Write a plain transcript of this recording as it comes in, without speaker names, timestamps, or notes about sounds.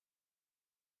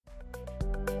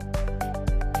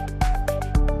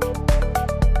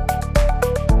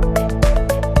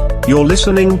You're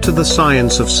listening to The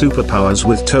Science of Superpowers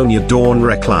with Tonya Dawn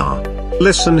Recla.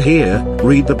 Listen here,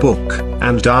 read the book,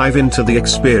 and dive into the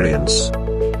experience.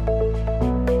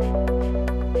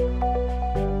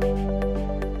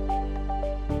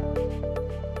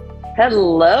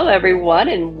 Hello, everyone,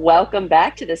 and welcome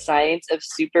back to The Science of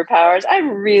Superpowers.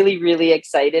 I'm really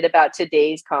excited about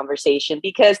today's conversation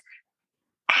because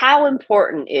how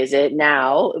important is it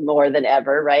now more than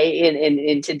ever, right?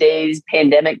 In today's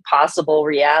pandemic possible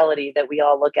reality that we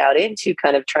all look out into,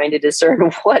 kind of trying to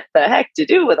discern what the heck to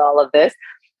do with all of this.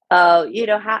 How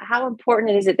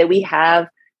important is it that we have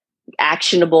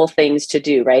actionable things to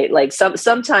do, right? Like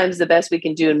sometimes the best we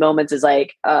can do in moments is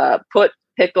like put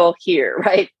pickle here,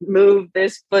 right? Move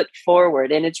this foot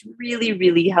forward. And it's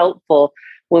really helpful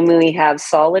when we have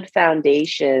solid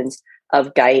foundations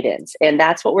of guidance. And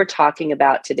that's what we're talking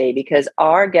about today, because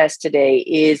our guest today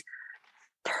is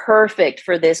perfect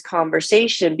for this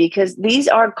conversation, because these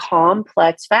are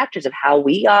complex factors of how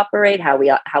we operate, how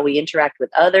we interact with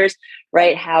others,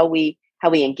 right? How we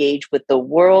engage with the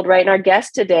world, right? And our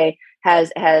guest today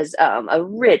has a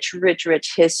rich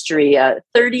history, a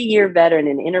 30-year veteran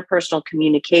in interpersonal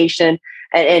communication.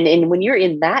 And when you're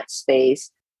in that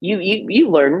space, you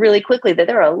learn really quickly that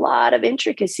there are a lot of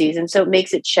intricacies. And so it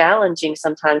makes it challenging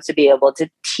sometimes to be able to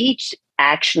teach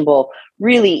actionable,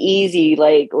 really easy,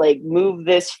 like move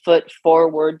this foot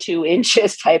forward 2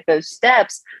 inches type of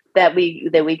steps that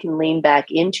we can lean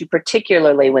back into,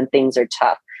 particularly when things are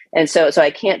tough. And so I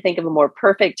can't think of a more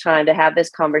perfect time to have this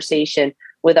conversation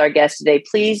with our guest today.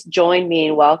 Please join me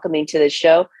in welcoming to the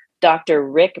show Dr.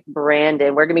 Rick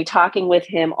Brandon. We're going to be talking with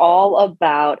him all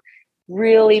about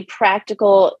really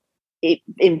practical,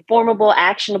 informable,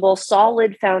 actionable,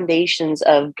 solid foundations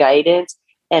of guidance.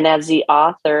 And as the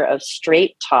author of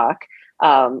Straight Talk,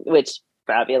 which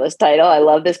fabulous title, I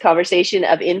love this conversation,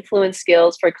 of influence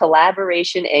skills for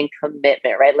collaboration and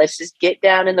commitment, right? Let's just get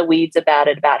down in the weeds about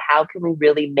it, about how can we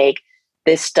really make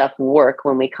this stuff work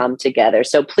when we come together.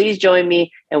 So please join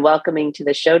me in welcoming to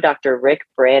the show Dr. Rick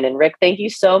Brandon. Rick, thank you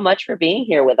so much for being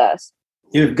here with us.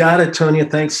 You've got it, Tonya.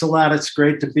 Thanks a lot. It's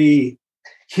great to be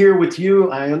here with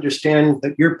you. I understand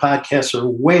that your podcasts are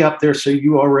way up there, so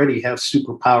you already have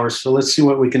superpowers. So let's see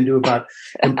what we can do about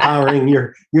empowering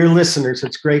your listeners.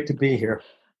 It's great to be here.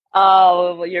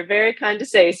 Oh, well, you're very kind to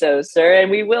say so, sir.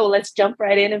 And we will. Let's jump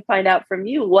right in and find out from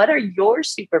you. What are your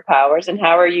superpowers and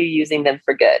how are you using them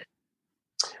for good?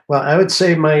 Well, I would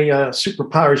say my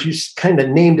superpowers, you kind of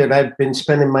named it. I've been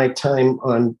spending my time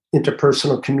on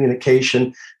interpersonal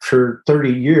communication for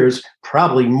 30 years,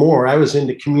 probably more. I was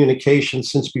into communication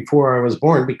since before I was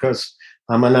born because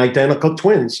I'm an identical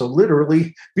twin. So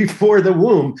literally before the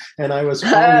womb. And I was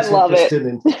always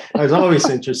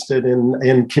interested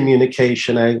in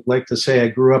communication. I like to say I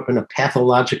grew up in a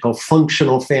pathological,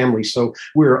 functional family. So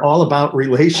we were all about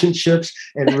relationships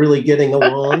and really getting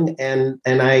along. And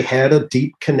I had a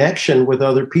deep connection with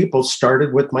other people,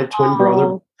 started with my twin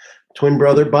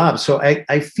brother, Bob. So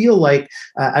I feel like,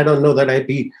 I don't know that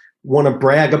want to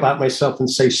brag about myself and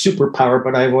say superpower,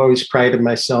 but I've always prided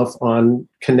myself on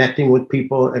connecting with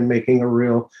people and making a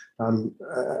real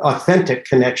authentic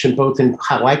connection, both in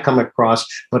how I come across,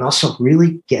 but also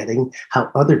really getting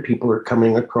how other people are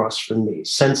coming across from me,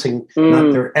 sensing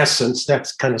not their essence. That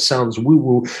kind of sounds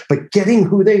woo-woo, but getting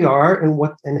who they are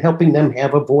and helping them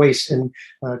have a voice and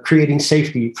creating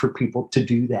safety for people to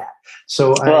do that.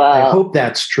 So I hope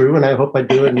that's true. And I hope I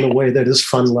do it in a way that is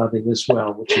fun-loving as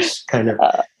well, which is kind of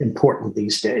important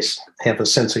these days. Have a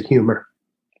sense of humor.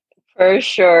 For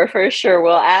sure.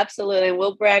 Well, absolutely. And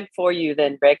we'll brag for you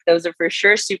then, Rick. Those are for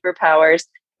sure superpowers.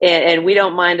 And we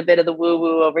don't mind a bit of the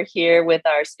woo-woo over here with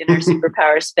our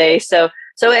superpower space. So,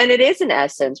 and it is an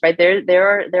essence, right?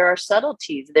 There are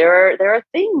subtleties. There are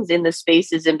things in the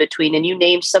spaces in between. And you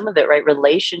named some of it, right?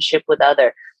 Relationship with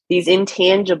other, these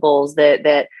intangibles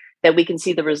that we can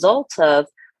see the results of.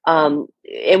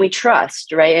 And we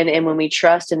trust, right? And when we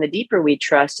trust, and the deeper we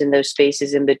trust in those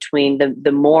spaces in between,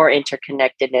 the more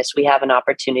interconnectedness we have an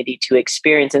opportunity to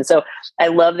experience. And so I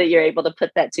love that you're able to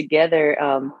put that together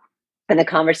in the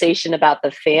conversation about the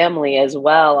family as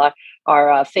well.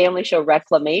 Our family show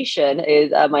Reclamation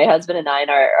is my husband and I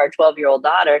and our 12-year-old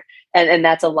daughter. And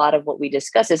that's a lot of what we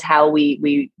discuss, is how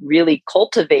we really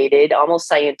cultivated, almost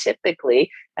scientifically,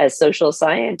 as social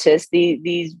scientists,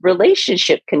 these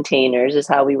relationship containers is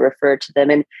how we refer to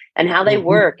them, and how they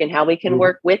work and how we can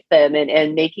work with them,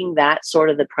 and making that sort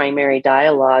of the primary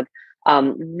dialogue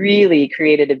really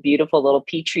created a beautiful little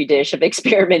petri dish of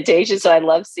experimentation. So I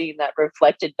love seeing that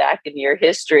reflected back in your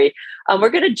history. We're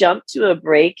going to jump to a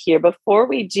break here. Before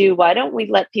we do, why don't we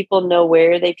let people know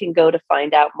where they can go to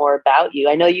find out more about you?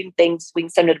 I know we can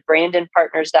send it to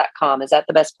brandonpartners.com. Is that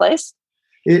the best place?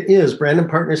 It is.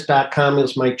 brandonpartners.com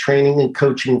is my training and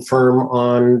coaching firm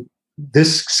on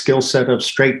this skill set of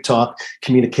straight talk,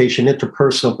 communication,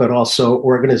 interpersonal, but also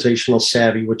organizational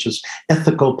savvy, which is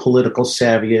ethical, political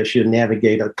savvy as you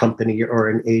navigate a company or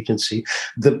an agency.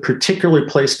 The particular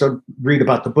place to read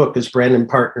about the book is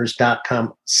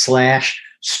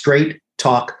brandonpartners.com/straight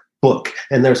talk book.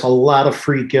 And there's a lot of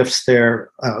free gifts there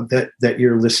that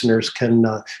your listeners can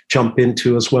jump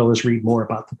into, as well as read more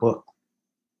about the book.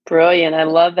 Brilliant. I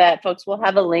love that. Folks, we'll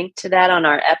have a link to that on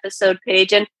our episode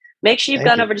page. And make sure you've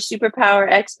gone over to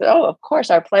Superpower Expert. Oh, of course,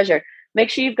 our pleasure. Make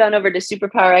sure you've gone over to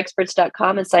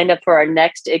superpowerexperts.com and signed up for our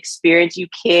next experience. You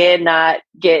can't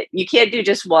do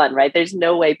just one, right? There's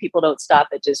no way people don't stop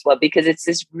at just one, because it's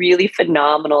this really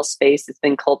phenomenal space that's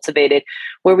been cultivated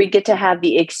where we get to have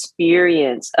the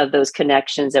experience of those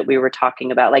connections that we were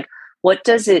talking about. Like, what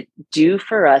does it do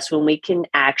for us when we can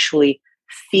actually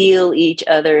feel each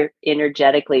other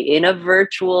energetically in a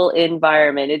virtual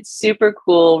environment? It's super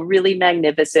cool, really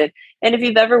magnificent. And if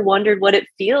you've ever wondered what it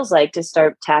feels like to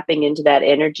start tapping into that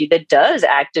energy that does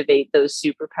activate those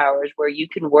superpowers, where you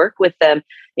can work with them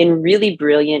in really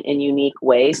brilliant and unique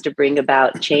ways to bring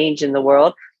about change in the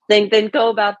world, then go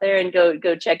about there and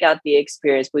go check out the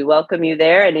experience. We welcome you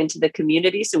there and into the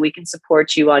community so we can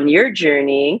support you on your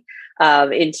journey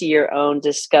into your own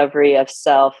discovery of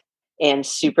self and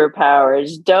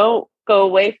superpowers. Don't go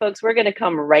away, folks. We're going to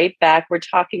come right back. We're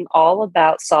talking all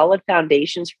about solid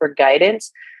foundations for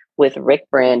guidance with Rick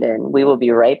Brandon. We will be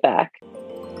right back.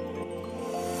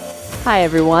 Hi,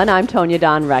 everyone. I'm Tonya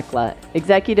Dawn Rekla,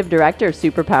 Executive Director of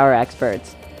Superpower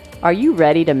Experts. Are you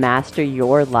ready to master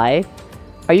your life?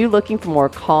 Are you looking for more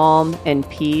calm and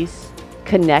peace,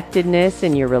 connectedness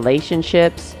in your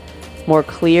relationships, more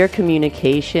clear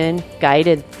communication,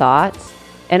 guided thoughts,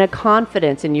 and a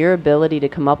confidence in your ability to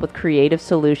come up with creative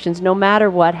solutions no matter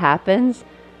what happens?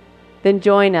 Then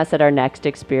join us at our next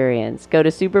experience. Go to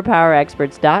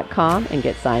superpowerexperts.com and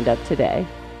get signed up today.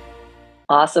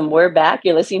 Awesome. We're back.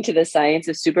 You're listening to The Science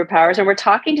of Superpowers, and we're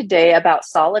talking today about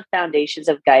solid foundations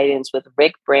of guidance with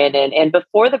Rick Brandon. And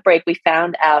before the break, we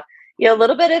found out a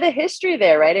little bit of the history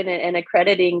there, right? And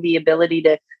accrediting the ability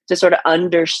to sort of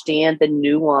understand the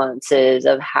nuances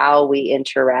of how we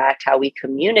interact, how we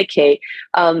communicate,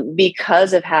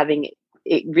 because of having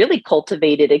really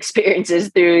cultivated experiences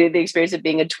through the experience of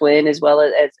being a twin, as well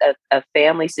as a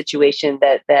family situation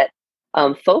that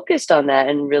focused on that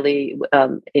and really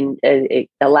it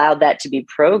allowed that to be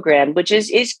programmed, which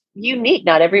is unique.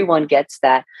 Not everyone gets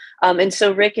that. And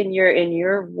so, Rick, in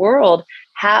your world,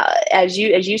 how, as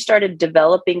you started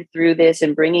developing through this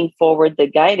and bringing forward the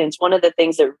guidance, one of the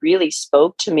things that really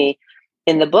spoke to me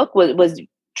in the book was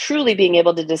truly being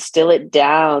able to distill it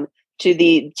down to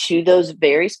those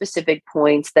very specific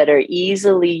points that are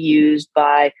easily used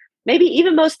by maybe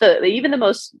even the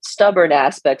most stubborn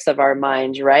aspects of our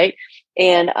minds, right?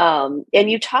 And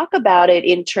you talk about it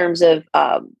in terms of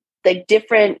the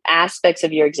different aspects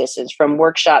of your existence, from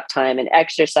workshop time and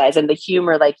exercise and the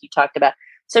humor, like you talked about.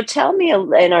 So tell me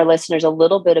and our listeners a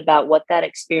little bit about what that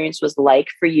experience was like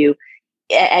for you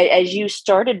as you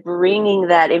started bringing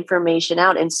that information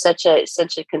out in such a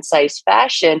concise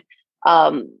fashion.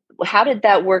 How did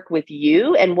that work with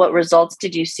you, and what results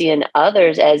did you see in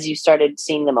others as you started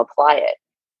seeing them apply it?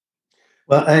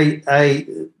 Well,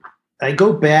 I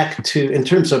go back to, in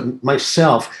terms of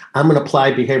myself, I'm an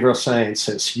applied behavioral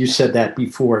sciences. You said that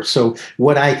before. So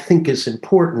what I think is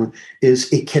important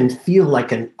is it can feel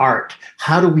like an art.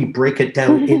 How do we break it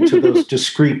down into those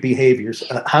discrete behaviors?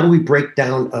 How do we break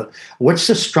down, what's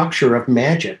the structure of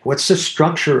magic? What's the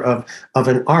structure of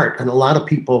an art? And a lot of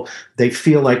people, they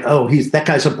feel like, oh, that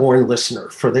guy's a born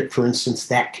listener, for instance,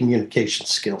 that communication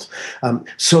skills.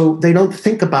 So they don't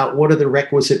think about what are the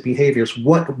requisite behaviors.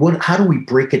 How do we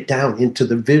break it down into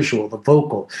the visual, the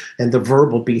vocal, and the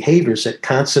verbal behaviors that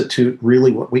constitute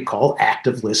really what we call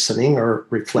active listening or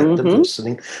reflective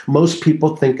listening? Most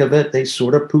people think of it, they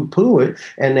sort of poo-poo it,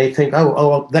 and they think,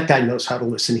 oh, that guy knows how to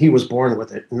listen. He was born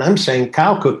with it. And I'm saying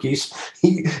cow cookies.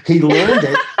 He learned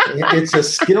it. It's a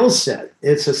skill set.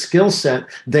 It's a skill set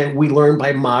that we learn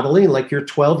by modeling. Like your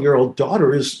 12-year-old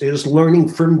daughter is learning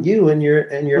from you and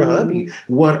your hubby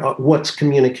what's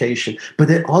communication.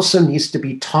 But it also needs to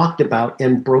be talked about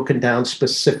and broken down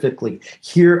specifically.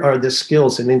 Here are the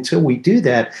skills, and until we do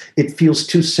that, it feels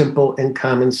too simple and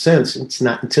common sense. It's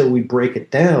not until we break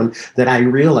it down that I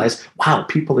realize, wow,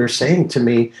 people are saying to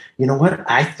me, you know what?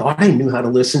 I thought I knew how to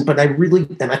listen, but I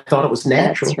thought it was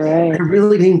natural. That's right. I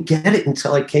really didn't get it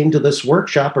until I came to this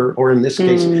workshop, or in this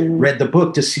case, read the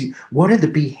book to see what are the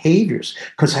behaviors.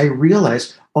 Because I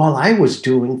realized all I was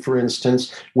doing, for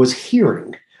instance, was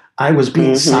hearing. I was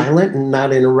being silent and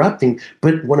not interrupting.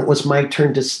 But when it was my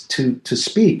turn to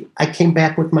speak, I came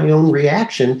back with my own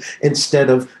reaction instead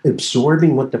of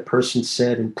absorbing what the person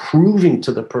said and proving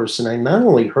to the person I not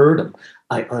only heard them,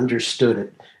 I understood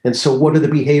it. And so what are the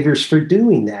behaviors for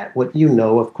doing that? What you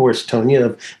know, of course, Tonya,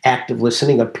 of active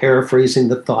listening, of paraphrasing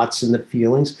the thoughts and the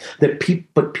feelings.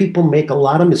 But people make a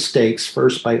lot of mistakes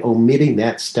first by omitting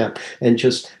that step and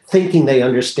just thinking they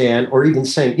understand, or even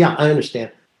saying, yeah, I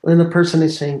understand. And the person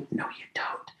is saying, no, you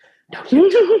don't. No, you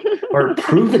don't. Or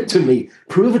prove it to me.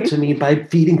 Prove it to me by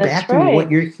feeding back to me what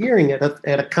you're hearing at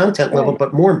a content level,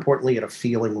 but more importantly, at a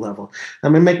feeling level.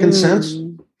 Am I making sense?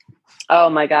 Oh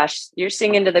my gosh, you're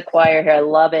singing to the choir here. I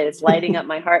love it. It's lighting up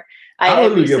my heart.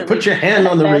 Hallelujah. Put your hand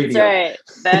on the radio.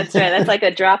 That's right. That's like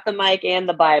a drop the mic and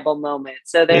the Bible moment.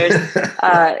 So there's,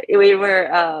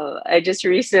 I just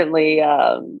recently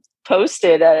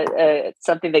posted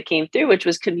something that came through, which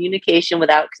was communication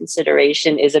without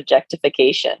consideration is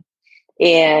objectification.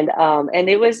 And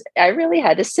it was, I really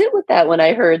had to sit with that when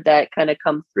I heard that kind of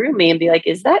come through me and be like,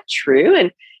 is that true?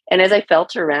 And as I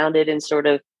felt around it and sort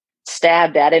of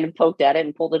stabbed at it and poked at it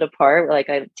and pulled it apart like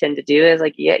I tend to do, is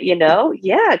like,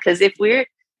 because if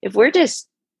we're just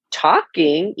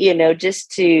talking,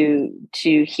 just to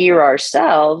hear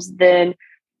ourselves, then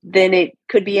it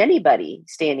could be anybody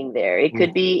standing there. It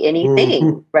could be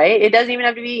anything, right? It doesn't even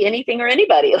have to be anything or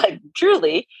anybody, like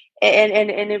truly. And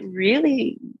it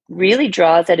really, really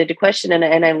draws that into question.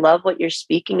 And I love what you're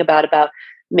speaking about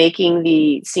making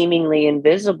the seemingly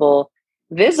invisible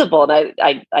visible. And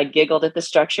I giggled at the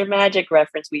structure magic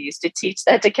reference. We used to teach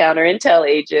that to counter intel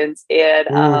agents,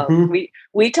 and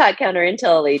we taught counter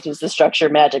intel agents the structure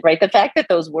magic, right? The fact that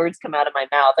those words come out of my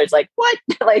mouth, there's like, what?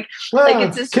 like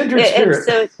it's just kindred spirit.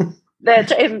 And so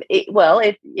that's and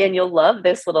you'll love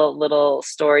this little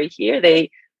story here.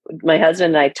 My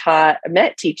husband and I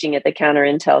met teaching at the counter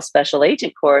intel special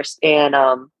agent course, and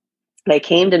they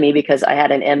came to me because I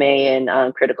had an MA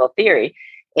in critical theory.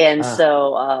 And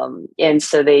so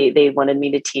they wanted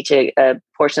me to teach a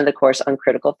portion of the course on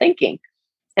critical thinking.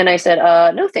 And I said,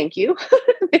 no, thank you.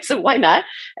 They said, why not?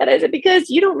 And I said, because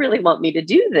you don't really want me to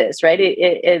do this, right?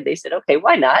 And they said, okay,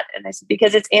 why not? And I said,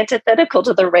 because it's antithetical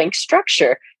to the rank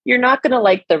structure. You're not going to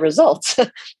like the results.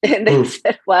 And they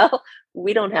said, well,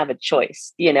 we don't have a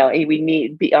choice. We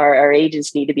need our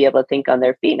agents need to be able to think on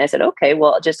their feet. And I said, okay,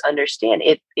 well, just understand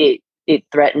it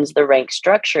threatens the rank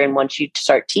structure. And once you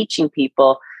start teaching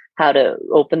people how to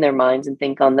open their minds and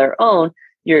think on their own,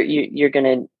 you're going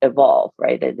to evolve,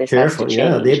 right? This Careful, has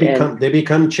to change. They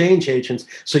become change agents.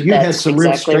 So you had some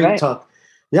real straight talk.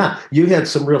 Yeah, you had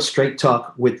some real straight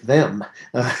talk with them,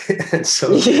 and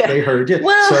so they heard you.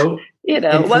 Well, so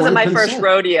it wasn't my first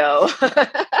rodeo.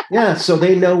 Yeah, so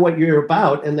they know what you're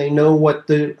about, and they know what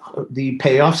the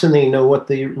payoffs, and they know what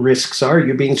the risks are.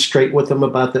 You're being straight with them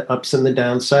about the ups and the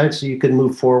downsides, so you can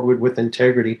move forward with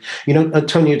integrity.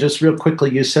 Tonya, just real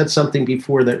quickly, you said something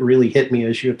before that really hit me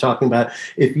as you were talking about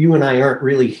if you and I aren't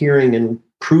really hearing and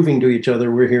proving to each other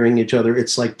we're hearing each other.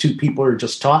 It's like two people are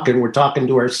just talking. We're talking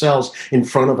to ourselves in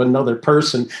front of another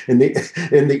person. And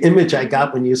the image I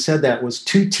got when you said that was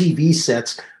two TV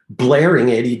sets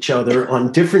blaring at each other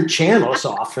on different channels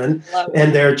often,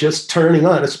 and they're just turning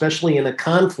on, especially in a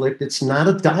conflict. It's not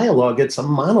a dialogue, it's a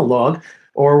monologue,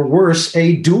 or worse,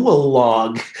 a dual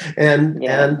log. And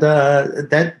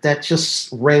that just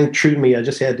rang true to me. I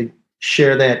just had to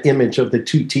share that image of the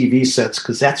two TV sets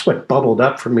because that's what bubbled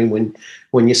up for me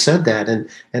when you said that,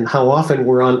 and how often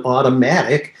we're on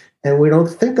automatic and we don't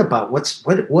think about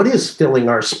what is filling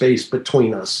our space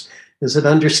between us. Is it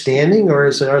understanding, or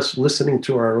is it us listening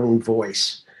to our own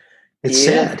voice? It's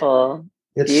beautiful.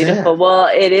 Sad. It's beautiful. Sad. Well,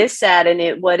 it is sad,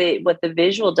 and what the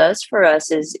visual does for us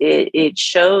is it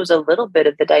shows a little bit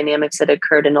of the dynamics that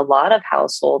occurred in a lot of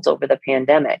households over the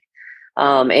pandemic,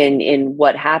 and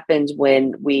what happens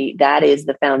when that is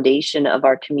the foundation of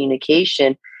our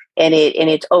communication, and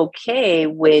it's okay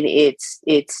when it's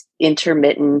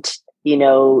intermittent,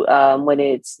 when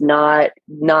it's not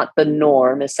the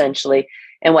norm essentially.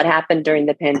 And what happened during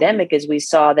the pandemic is we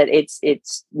saw that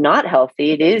it's not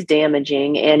healthy. It is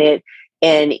damaging,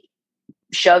 and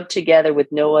shoved together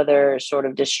with no other sort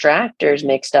of distractors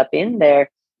mixed up in there.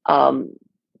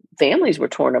 Families were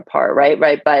torn apart,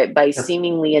 right? By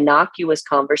seemingly innocuous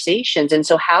conversations. And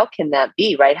so how can that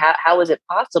be, right? How is it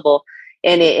possible?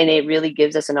 And it really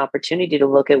gives us an opportunity to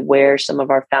look at where some of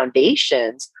our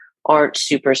foundations aren't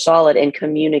super solid. And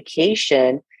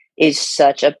communication is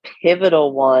such a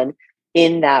pivotal one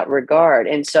in that regard.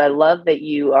 And so I love that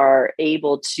you are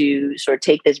able to sort of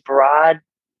take this broad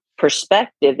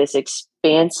perspective, this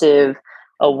expansive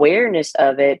awareness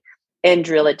of it, and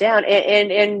drill it down.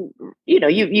 And you know,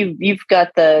 you've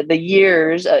got the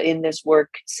years in this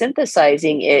work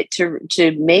synthesizing it to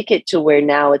make it to where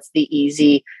now it's the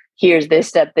easy. Here's this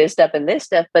step, and this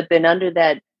step. But then under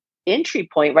that entry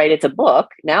point, right? It's a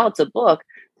book. Now it's a book,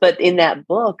 but in that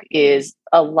book is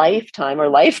a lifetime or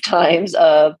lifetimes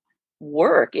of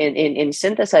work in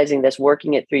synthesizing this,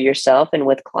 working it through yourself and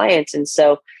with clients. And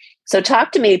so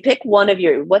talk to me, pick one of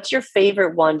what's your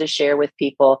favorite one to share with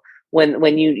people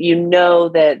when you know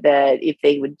that if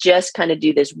they would just kind of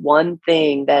do this one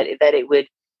thing, that it would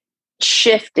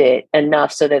shift it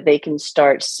enough so that they can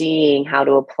start seeing how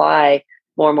to apply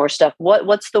more and more stuff.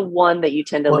 What's the one that you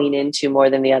tend to lean into more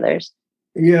than the others?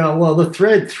 Yeah, well, the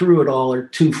thread through it all are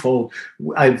twofold.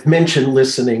 I've mentioned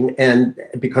listening, and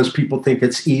because people think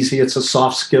it's easy, it's a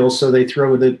soft skill, so they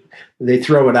throw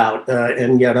it out.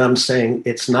 And yet I'm saying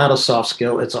it's not a soft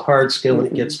skill, it's a hard skill, and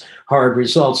it gets hard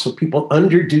results. So people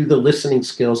underdo the listening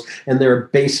skills, and there are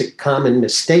basic common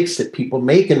mistakes that people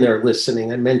make in their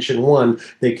listening. I mentioned one,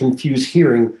 they confuse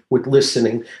hearing with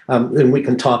listening, and we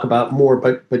can talk about more,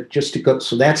 but just to go,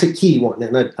 so that's a key one.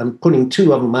 And I'm putting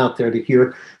two of them out there to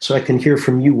hear, so I can hear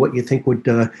from you what you think would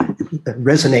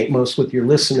resonate most with your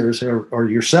listeners or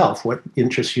yourself, what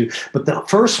interests you. But the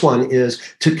first one is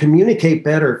to communicate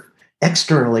better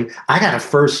externally. I got to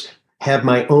first have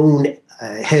my own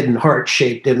head and heart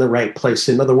shaped in the right place.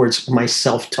 In other words, my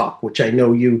self-talk, which I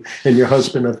know you and your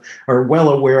husband are well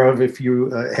aware of if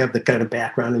you have the kind of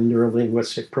background in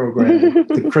neurolinguistic programming,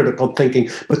 the critical thinking.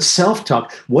 But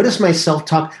self-talk, what is my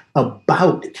self-talk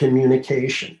about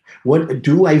communication? What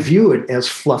do I view it as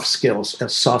fluff skills,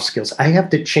 as soft skills? I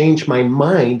have to change my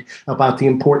mind about the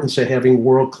importance of having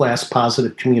world-class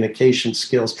positive communication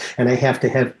skills. And I have to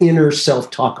have inner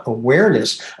self-talk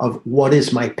awareness of what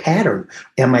is my pattern.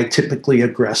 Am I typically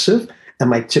aggressive?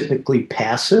 Am I typically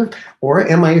passive? Or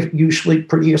am I usually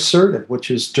pretty assertive,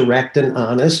 which is direct and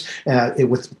honest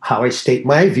with how I state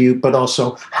my view, but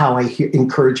also how I hear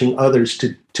encouraging others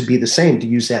to be the same, to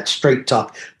use that straight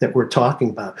talk that we're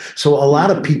talking about. So a lot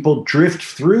of people drift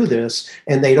through this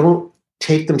and they don't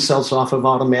take themselves off of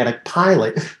automatic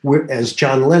pilot. As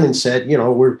John Lennon said,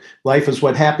 life is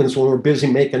what happens when we're busy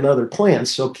making other plans.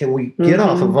 So can we get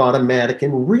off of automatic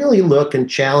and really look and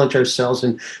challenge ourselves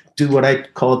and do what I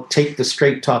call take the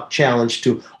straight talk challenge,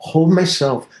 to hold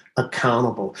myself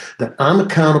accountable, that I'm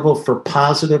accountable for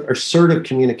positive, assertive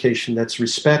communication that's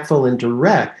respectful and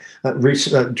direct,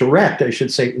 I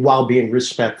should say, while being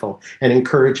respectful and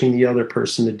encouraging the other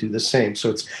person to do the same.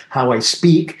 So it's how I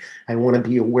speak. I want to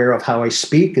be aware of how I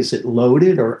speak. Is it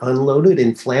loaded or unloaded,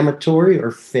 inflammatory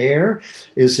or fair?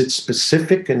 Is it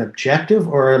specific and objective,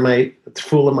 or am I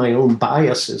full of my own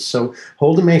biases? So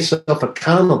holding myself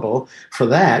accountable for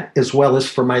that, as well as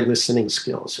for my listening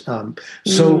skills.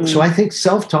 So I think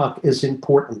self-talk is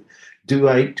important. Do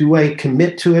I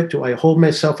commit to it? Do I hold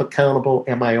myself accountable?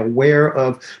 Am I aware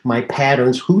of my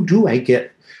patterns? Who do I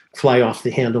get fly off the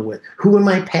handle with? Who am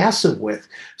I passive with?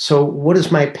 So what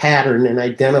is my pattern in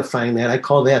identifying that? I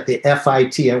call that the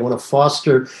FIT. I want to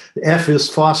foster, the F is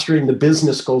fostering the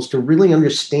business goals, to really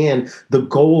understand the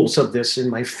goals of this in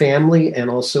my family and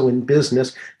also in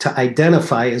business, to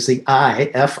identify as the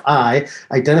FI,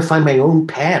 identify my own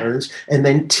patterns, and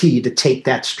then T, to take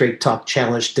that straight talk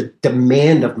challenge, to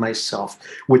demand of myself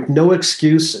with no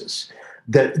excuses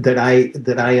that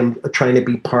I am trying to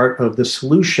be part of the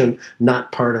solution,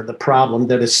 not part of the problem,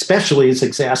 that especially is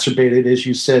exacerbated, as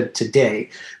you said, today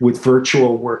with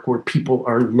virtual work, where people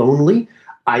are lonely,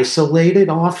 isolated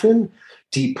often,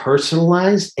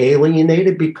 depersonalized,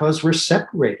 alienated because we're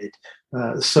separated.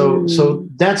 So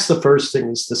that's the first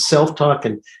thing, is the self-talk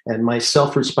and my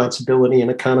self-responsibility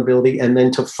and accountability, and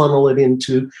then to funnel it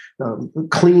into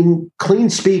clean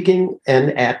speaking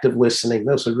and active listening.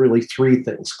 Those are really three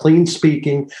things: clean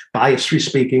speaking, bias-free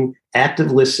speaking,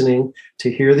 active listening,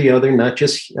 to hear the other, not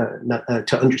just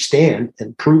to understand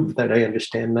and prove that I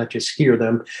understand, not just hear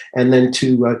them, and then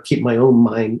to keep my own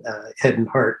mind, head, and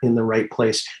heart in the right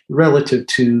place relative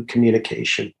to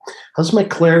communication. How's my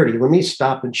clarity? Let me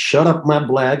stop and shut up my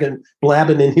blabbing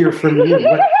and hear from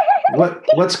you.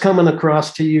 What's coming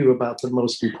across to you about the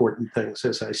most important things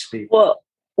as I speak? Well,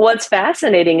 what's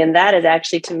fascinating in that is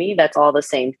actually, to me, that's all the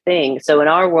same thing. So in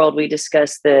our world, we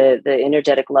discuss the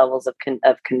energetic levels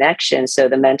of connection. So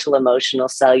the mental, emotional,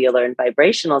 cellular, and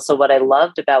vibrational. So what I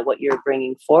loved about what you're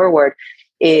bringing forward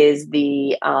is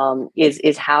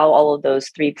is how all of those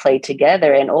three play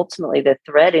together. And ultimately the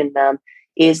thread in them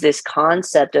is this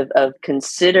concept of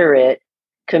considerate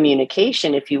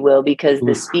communication, if you will, because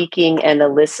the speaking and the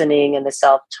listening and the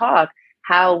self-talk,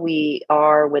 how we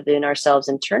are within ourselves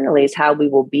internally is how we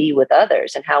will be with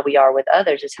others, and how we are with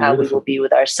others is how we will be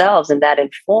with ourselves. And that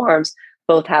informs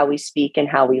both how we speak and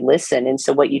how we listen. And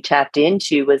so what you tapped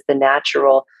into was the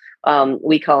natural,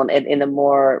 we call them in the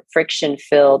more friction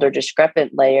filled or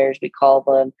discrepant layers, we call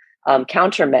them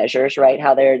countermeasures, right?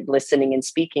 How they're listening and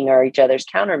speaking are each other's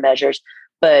countermeasures.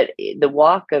 But the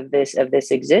walk of this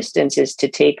existence is to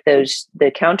take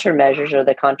the countermeasures or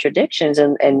the contradictions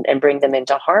and bring them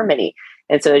into harmony.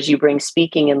 And so as you bring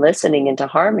speaking and listening into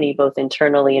harmony, both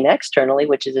internally and externally,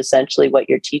 which is essentially what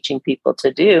you're teaching people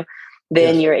to do,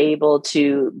 then you're able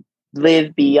to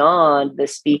live beyond the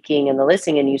speaking and the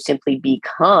listening, and you simply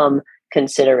become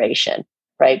consideration,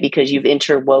 right? Because you've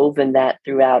interwoven that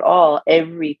throughout all.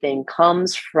 Everything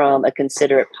comes from a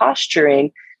considerate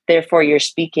posturing. Therefore, your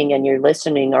speaking and your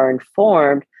listening are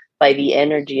informed by the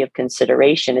energy of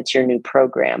consideration. It's your new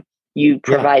program. You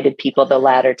provided people the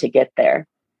ladder to get there.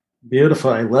 Beautiful.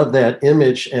 I love that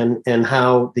image, and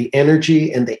how the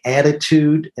energy and the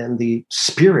attitude and the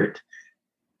spirit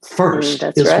first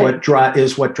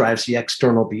is what drives the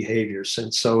external behaviors.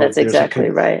 And so that's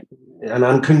exactly right. And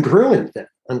uncongruent.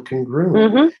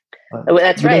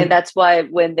 That's right. And that's why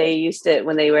when they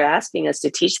were asking us to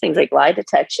teach things like lie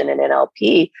detection and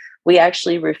NLP, we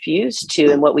actually refused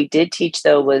to. And what we did teach,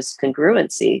 though, was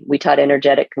congruency. We taught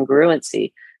energetic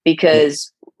congruency,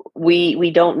 because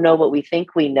we don't know what we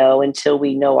think we know until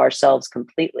we know ourselves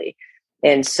completely.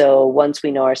 And so once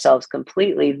we know ourselves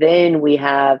completely, then we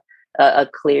have a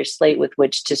clear slate with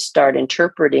which to start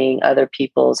interpreting other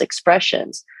people's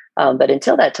expressions. But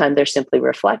until that time, they're simply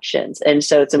reflections. And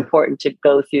so it's important to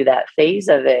go through that phase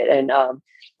of it. And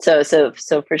so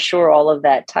for sure, all of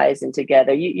that ties in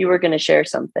together. You were going to share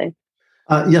something.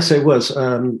 Yes, I was.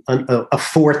 A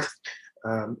fourth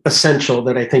essential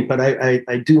that I think, but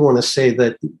I do want to say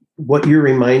that what you're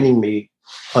reminding me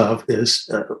of is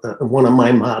one of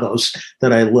my mottos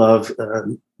that I love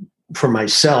for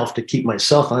myself, to keep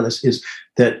myself honest, is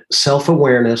that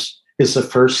self-awareness is the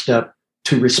first step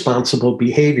to responsible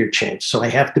behavior change. So I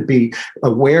have to be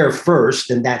aware first,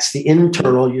 and that's the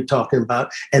internal you're talking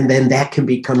about. And then that can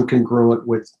become congruent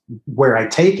with where I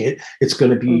take it. It's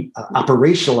going to be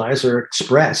operationalized or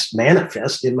expressed,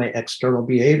 manifest in my external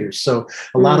behaviors. So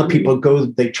a lot of people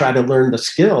they try to learn the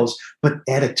skills, but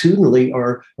attitudinally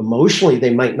or emotionally,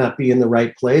 they might not be in the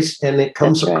right place. And it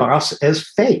comes across as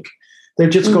fake. They're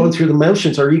just going through the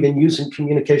motions, or even using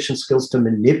communication skills to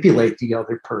manipulate the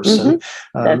other person.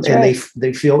 And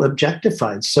they feel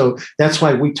objectified. So that's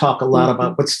why we talk a lot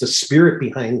about what's the spirit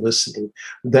behind listening,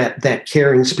 that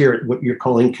caring spirit, what you're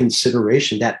calling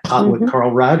consideration, what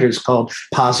Carl Rogers called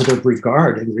positive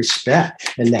regard and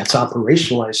respect. And that's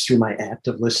operationalized through my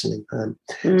active listening.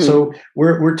 So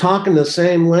we're talking the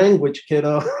same language,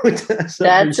 kiddo.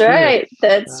 That's right.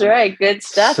 That's right. Good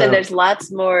stuff. And there's lots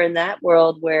more in that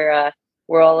world where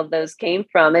all of those came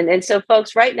from. And so,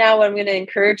 folks, right now, what I'm going to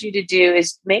encourage you to do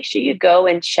is make sure you go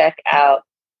and check out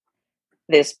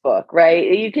this book,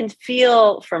 right? You can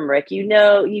feel from Rick, you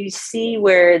see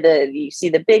you see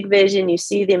the big vision, you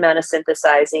see the amount of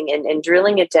synthesizing and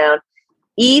drilling it down.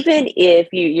 Even if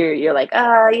you're like,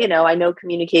 I know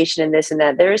communication and this and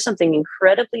that, there is something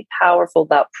incredibly powerful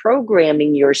about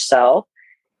programming yourself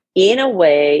in a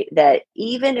way that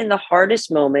even in the hardest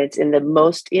moments, in the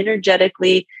most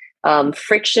energetically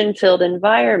friction-filled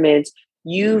environments,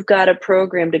 you've got a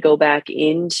program to go back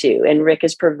into, and Rick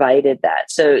has provided that.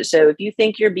 So if you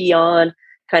think you're beyond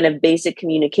kind of basic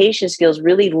communication skills,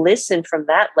 really listen from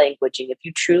that languaging. If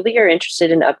you truly are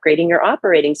interested in upgrading your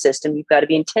operating system, you've got to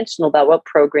be intentional about what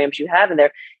programs you have in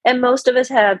there. And most of us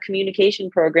have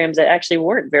communication programs that actually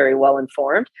weren't very well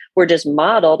informed, were just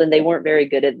modeled, and they weren't very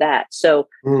good at that. So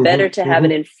better to have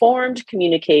an informed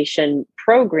communication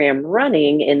program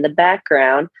running in the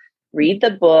background. Read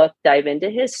the book, dive into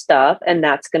his stuff, and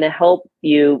that's going to help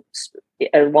you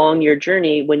along your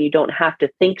journey when you don't have to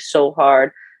think so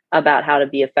hard about how to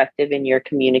be effective in your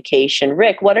communication.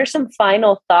 Rick, what are some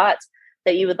final thoughts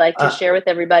that you would like to share with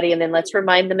everybody? And then let's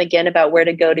remind them again about where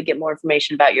to go to get more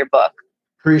information about your book.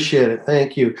 Appreciate it.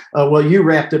 Thank you. Well, you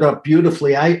wrapped it up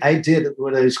beautifully. I did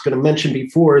what I was going to mention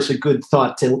before is a good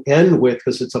thought to end with,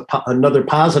 because it's another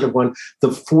positive one.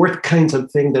 The fourth kinds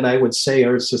of thing that I would say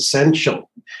is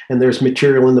essential, and there's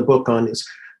material in the book on this.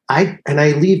 I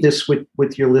leave this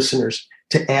with your listeners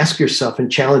to ask yourself and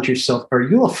challenge yourself, are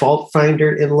you a fault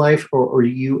finder in life, or are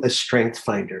you a strength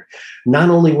finder? Not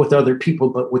only with other people,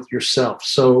 but with yourself.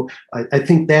 So I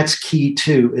think that's key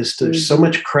too, is there's so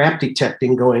much crap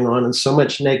detecting going on and so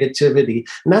much negativity.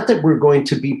 Not that we're going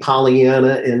to be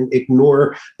Pollyanna and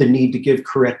ignore the need to give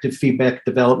corrective feedback,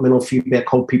 developmental feedback,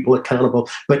 hold people accountable,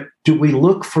 but do we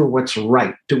look for what's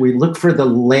right? Do we look for the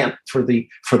lamp, for the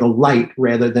light,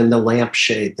 rather than the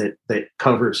lampshade that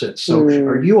covers it? So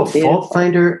are you a fault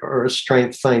finder or a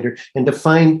strength finder? And to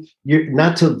find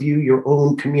not to view your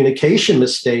own communication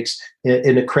mistakes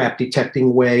in a crap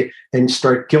detecting way and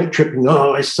start guilt tripping.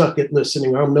 Oh, I suck at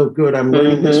listening. I'm no good. I'm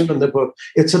learning this from the book.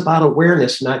 It's about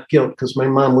awareness, not guilt. Because my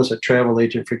mom was a travel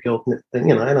agent for guilt, and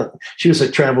she was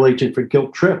a travel agent for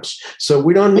guilt trips. So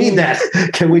we don't need that.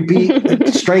 Can we be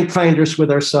strength finders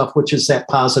with ourselves, which is that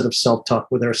positive self-talk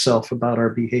with ourselves about our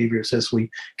behaviors as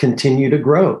we continue to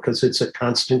grow? Because it's a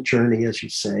constant journey, as you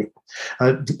say.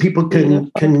 People can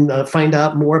find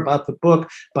out more about the book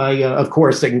by, of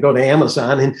course, they can go to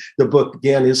Amazon, and the book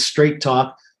again is Straight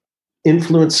Talk: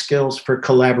 Influence Skills for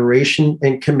Collaboration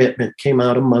and Commitment. Came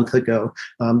out a month ago.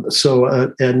 And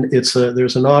it's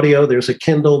there's an audio, there's a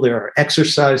Kindle, there are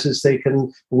exercises they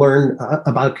can learn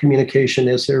about communication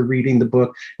as they're reading the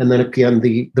book. And then again,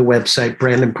 the website,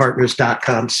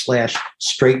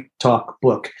 brandonpartners.com/straight talk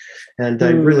book. And I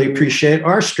really appreciate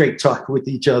our straight talk with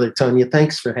each other, Tonya.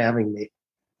 Thanks for having me.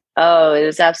 Oh, it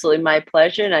was absolutely my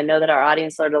pleasure. And I know that our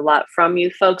audience learned a lot from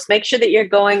you folks. Make sure that you're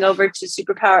going over to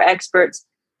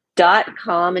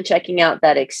superpowerexperts.com and checking out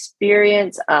that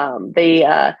experience. I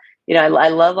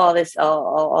love all this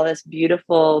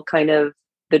beautiful kind of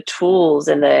the tools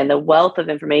and the wealth of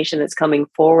information that's coming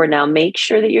forward now. Make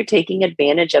sure that you're taking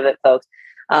advantage of it, folks.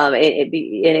 And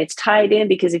it's tied in,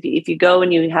 because if you go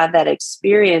and you have that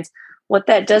experience, what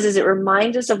that does is it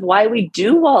reminds us of why we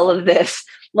do all of this.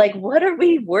 Like, what are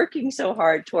we working so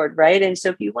hard toward, right? And so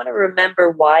if you want to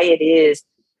remember why it is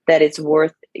that it's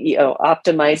worth,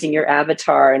 optimizing your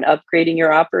avatar and upgrading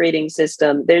your operating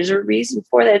system, there's a reason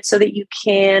for that, so that you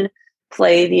can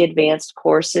play the advanced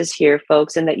courses here,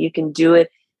 folks, and that you can do it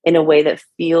in a way that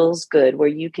feels good, where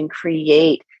you can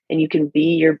create and you can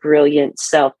be your brilliant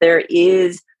self. There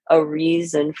is a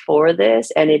reason for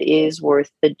this, and it is worth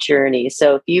the journey.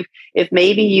 So if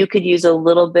maybe you could use a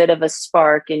little bit of a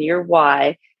spark in your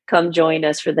why, come join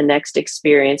us for the next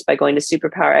experience by going to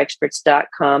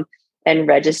superpowerexperts.com and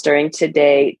registering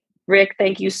today. Rick,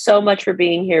 thank you so much for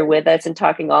being here with us and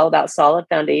talking all about solid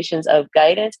foundations of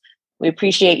guidance. We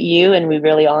appreciate you, and we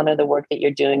really honor the work that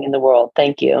you're doing in the world.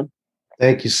 Thank you.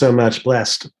 Thank you so much.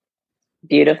 Blessed.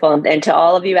 Beautiful. And to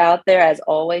all of you out there, as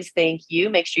always, thank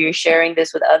you. Make sure you're sharing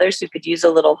this with others who could use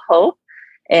a little hope.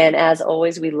 And as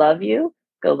always, we love you.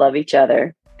 Go love each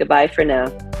other. Goodbye for now.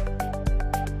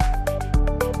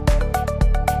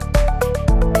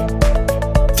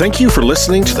 Thank you for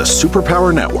listening to the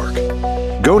Superpower Network.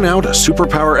 Go now to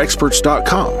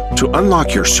superpowerexperts.com to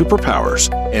unlock your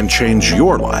superpowers and change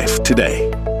your life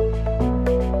today.